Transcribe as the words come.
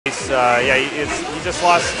yeah, he just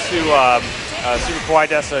lost to Super Kawaii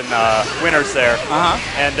Dessa in winners there.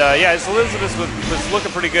 And yeah, his Elizabeth was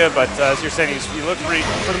looking pretty good, but as you're saying, he looked pretty,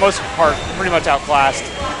 for the most part, pretty much outclassed.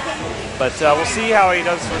 But we'll see how he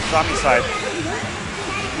does versus OmnisScythe,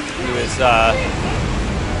 who is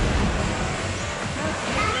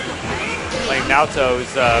playing Naoto,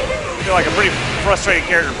 who's I feel like a pretty frustrating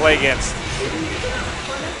character to play against.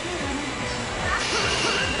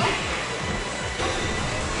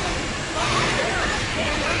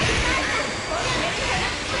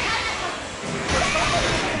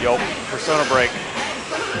 Yo, Persona break.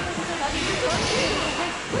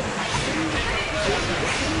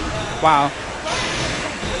 Wow.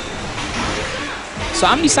 So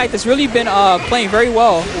OmnisScythe has really been playing very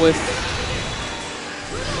well with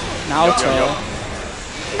Naoto.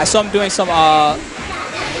 I saw him doing some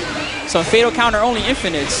fatal counter only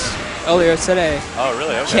infinites earlier today. Oh,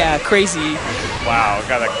 really? Okay. Yeah, crazy. Wow,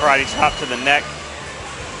 got a karate chop to the neck.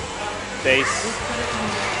 Bace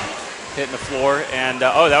hitting the floor, and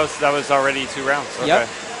oh, that was already 2 rounds. Okay. Yep.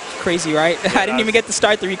 Crazy, right? Yeah, I didn't even get to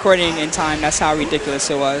start the recording in time. That's how ridiculous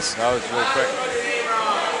it was. That was really quick.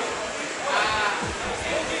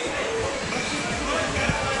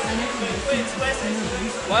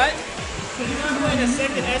 What? The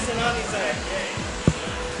second S and OmnisScythe.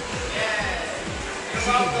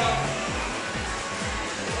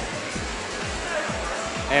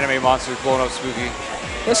 Anime monsters blowing up Spooky.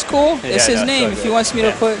 That's cool. Yeah, it's his no, name. so If he wants me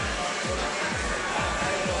to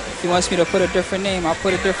put, a different name, I'll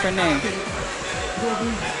put a different name.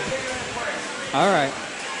 All right.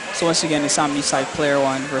 So once again, it's OmnisScythe player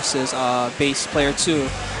 1 versus Bace player 2.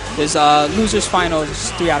 There's losers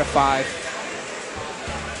finals 3 out of 5.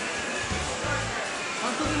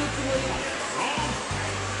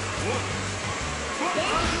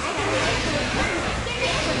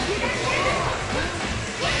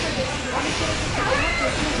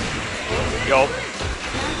 Yo.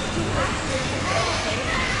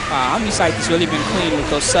 OmnisScythe has really been clean with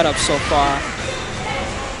those setups so far.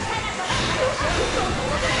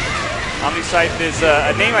 OmnisScythe is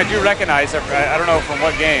a name I do recognize. I don't know from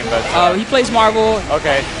what game, but he plays Marvel.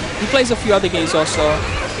 Okay. He plays a few other games also.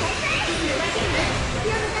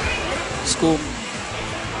 It's cool.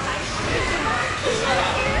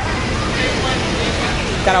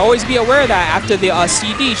 Gotta always be aware of that after the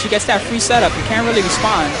CD, she gets that free setup. You can't really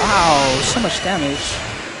respond. Wow, so much damage.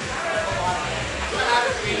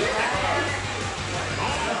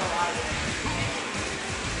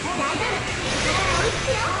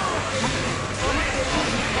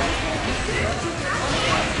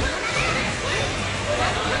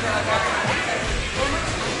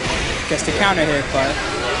 Gets the counter hit, but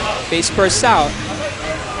Bace bursts out.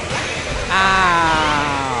 Ow.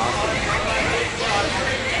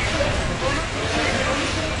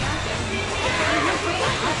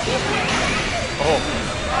 Oh.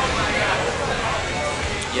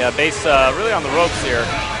 Yeah, Bace really on the ropes here.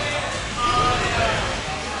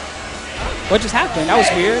 What just happened? That was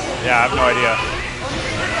weird. Yeah, I have no idea.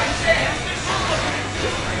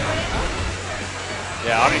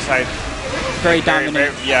 Yeah, OmnisScythe. Very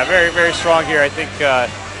dominant. Very strong here. I think the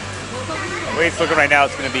way it's looking right now,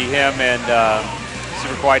 it's going to be him and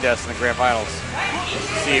Super Kawaii Dessa in the grand finals.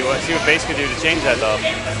 See what Bace can do to change that, though.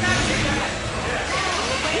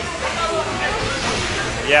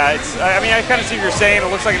 Yeah, I mean, I kind of see what you're saying. It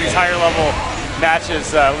looks like in these higher level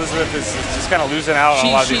matches, Elizabeth is just kind of losing out on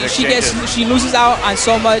a lot of these exchanges. She loses out on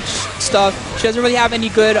so much stuff. She doesn't really have any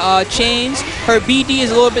good chains. Her BD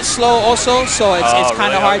is a little bit slow also, so it's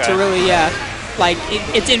kind of hard to really, like,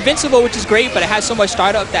 it's invincible, which is great, but it has so much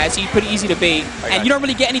startup that it's pretty easy to bait. And you don't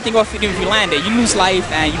really get anything off it if you land it. You lose life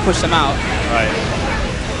and you push them out. Right.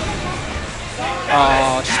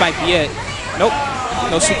 Oh, this might be it. Nope.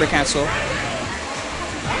 No super cancel.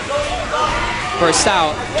 Burst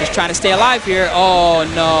out. Just trying to stay alive here. Oh,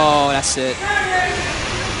 no. That's it.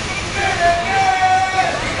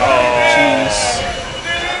 Oh. Jeez.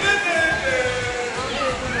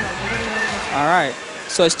 All right.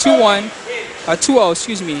 So it's 2-1. 2-0,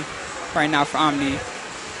 excuse me, right now for Omni.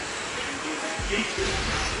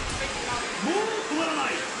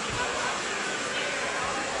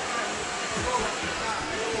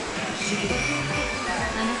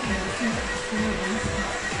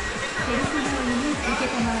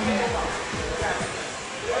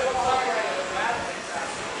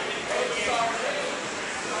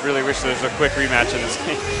 Really wish there was a quick rematch in this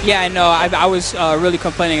game. Yeah, I know. I was really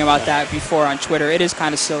complaining about that before on Twitter. It is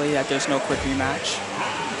kind of silly that there's no quick rematch.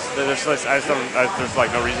 There's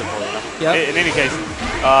like no reason for it. You know? Yep. In any case,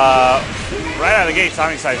 right out of the gate,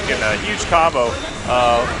 OmnisScythe is getting a huge combo.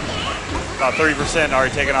 about 30%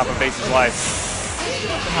 already taken off of Bace's life.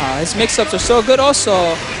 His mix-ups are so good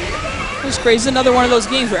also. It's crazy. It's another one of those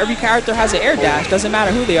games where every character has an air dash. Doesn't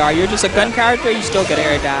matter who they are. You're just a gun character, you still get an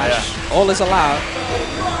air dash. Yeah. All is allowed.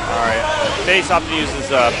 All right. Bace opted to use his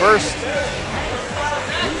burst.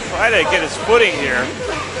 Try to get his footing here.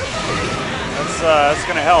 That's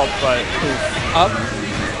going to help, but... Up.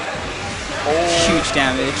 Huge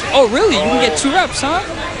damage. Oh, really? You can get 2 reps, huh?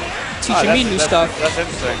 Teaching me new stuff. That's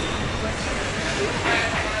interesting.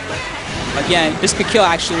 Again, this could kill,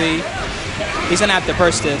 actually. He's going to have to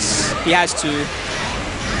burst this. He has to.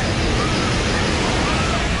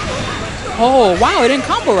 Oh, wow. It didn't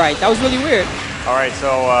combo right. That was really weird. All right,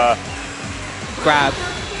 so... grab.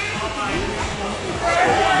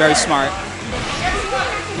 Very smart.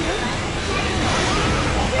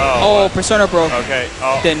 Oh, Persona broke. Okay.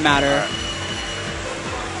 Oh. Didn't matter. Right.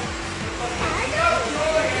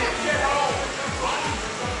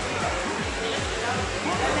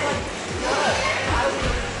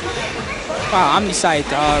 Wow,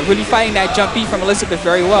 OmnisScythe really fighting that jump B from Elizabeth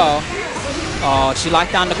very well. Oh, she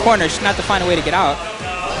locked down the corner. She's going to have to find a way to get out.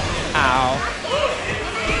 Ow.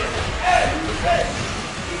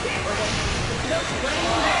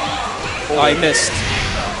 Oh, he missed.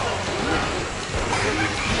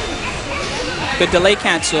 Good delay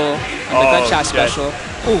cancel on the gunshot special.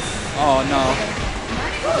 Oof. Oh, no.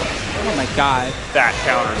 Oh, my God. That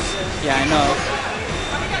counters. Yeah, I know.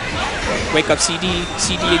 Wake up CD.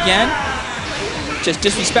 CD again. Just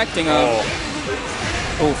disrespecting him.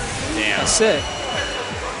 Oof. Damn. That's it.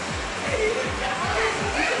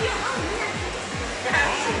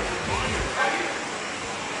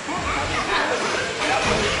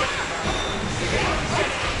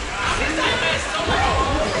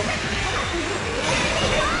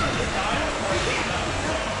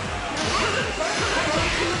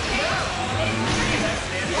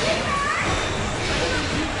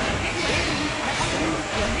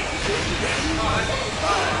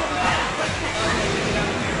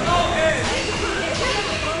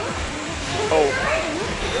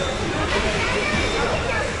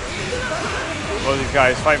 Both these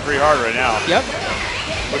guys fighting pretty hard right now. Yep.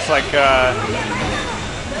 Looks like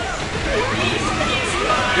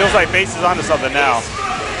feels like Bace is onto something now.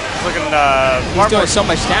 He's looking he's doing so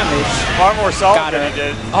much damage. Far more solid than he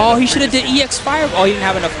did. Oh, he should have did EX fire. Oh, he didn't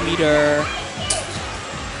have enough meter.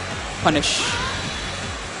 Punish.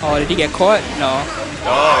 Oh, did he get caught? No.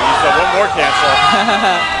 Oh, he used one more cancel.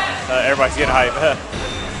 Everybody's getting hype.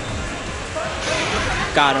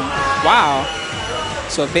 Got him. Wow.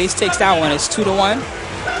 So Bace takes that one. It's 2-1.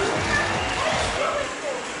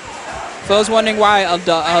 For those wondering why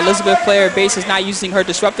the Elizabeth player Bace is not using her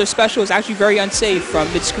disruptor special, it's actually very unsafe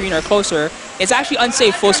from mid-screen or closer. It's actually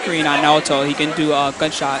unsafe full screen on Naoto. He can do a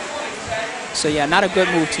gunshot. So yeah, not a good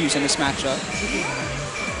move to use in this matchup.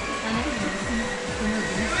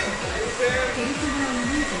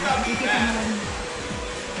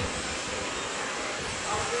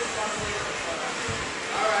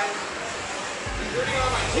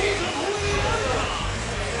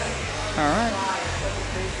 Alright.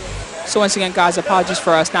 So once again, guys, apologies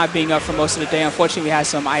for us not being up for most of the day. Unfortunately, we had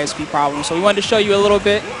some ISP problems. So we wanted to show you a little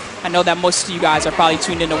bit. I know that most of you guys are probably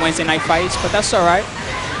tuned into Wednesday night fights, but that's all right.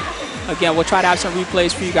 Again, we'll try to have some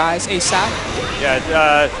replays for you guys ASAP. Yeah,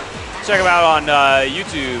 check them out on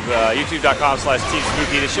YouTube,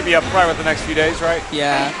 youtube.com/TeamSpooky. This should be up probably within the next few days, right?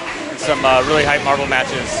 Yeah. And some really hype Marvel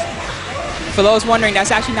matches. For those wondering,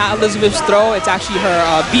 that's actually not Elizabeth's throw. It's actually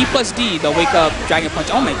her B+D, the Wake Up Dragon Punch.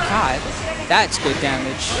 Oh my God, that's good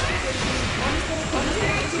damage.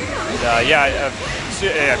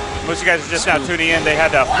 And, most of you guys are just now tuning in. They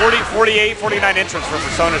had 48, 49 entrants for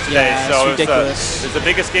Persona today. Yeah, so ridiculous. it's the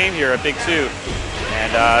biggest game here, a big 2.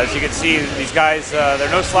 And as you can see, these guys, they're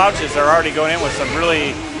no slouches. They're already going in with some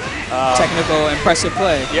really... technical, impressive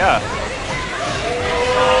play. Yeah.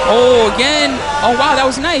 Oh, again. Oh, wow, that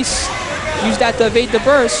was nice. Use that to evade the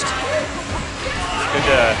burst. Good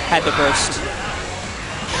to... Had the burst.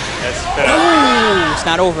 Ooh, it's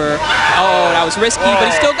not over. Oh, that was risky, but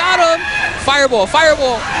he still got him. Fireball,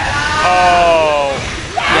 fireball. Oh,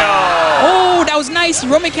 yeah. Oh, that was nice. He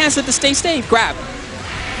Roman canceled the stay safe. Grab.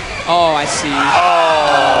 Oh, I see.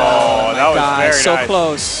 Oh, that was very so nice.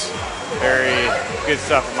 Close. Very good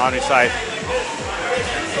stuff from OmnisScythe.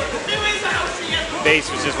 Bace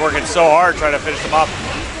was just working so hard trying to finish him up.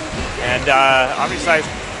 And OmnisScythe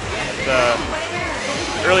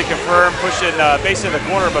early confirmed, pushing Bace in the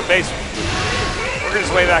corner, but Bace working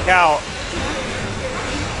his way back out.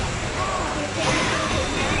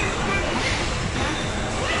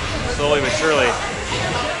 Slowly but surely.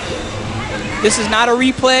 This is not a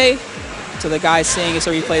replay. to the guy saying it's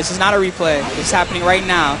a replay. This is not a replay. It's happening right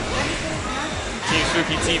now. Team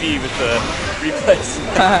Spooky TV with the replays.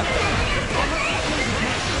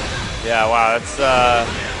 Yeah, wow, that's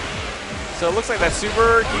so it looks like that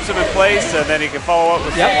super keeps him in place, and then he can follow up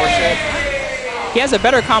with some more shit. He has a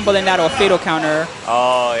better combo than that, or a fatal counter.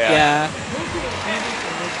 Oh, yeah. Yeah.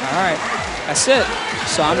 All right, that's it.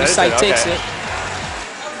 So OmnisScythe takes it.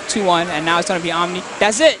 2-1, and now it's going to be Omni.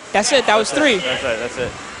 That's it. That's it. That was 3. That's it. That's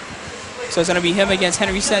it. So it's going to be him against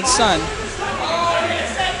Henry Sent's son.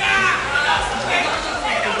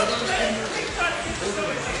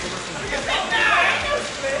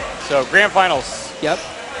 So grand finals. Yep.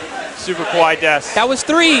 Super Kawaii Death. That was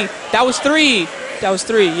 3. That was 3. That was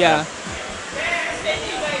 3. Yeah.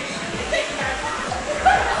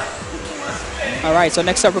 All right. So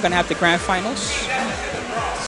next up, we're going to have the grand finals.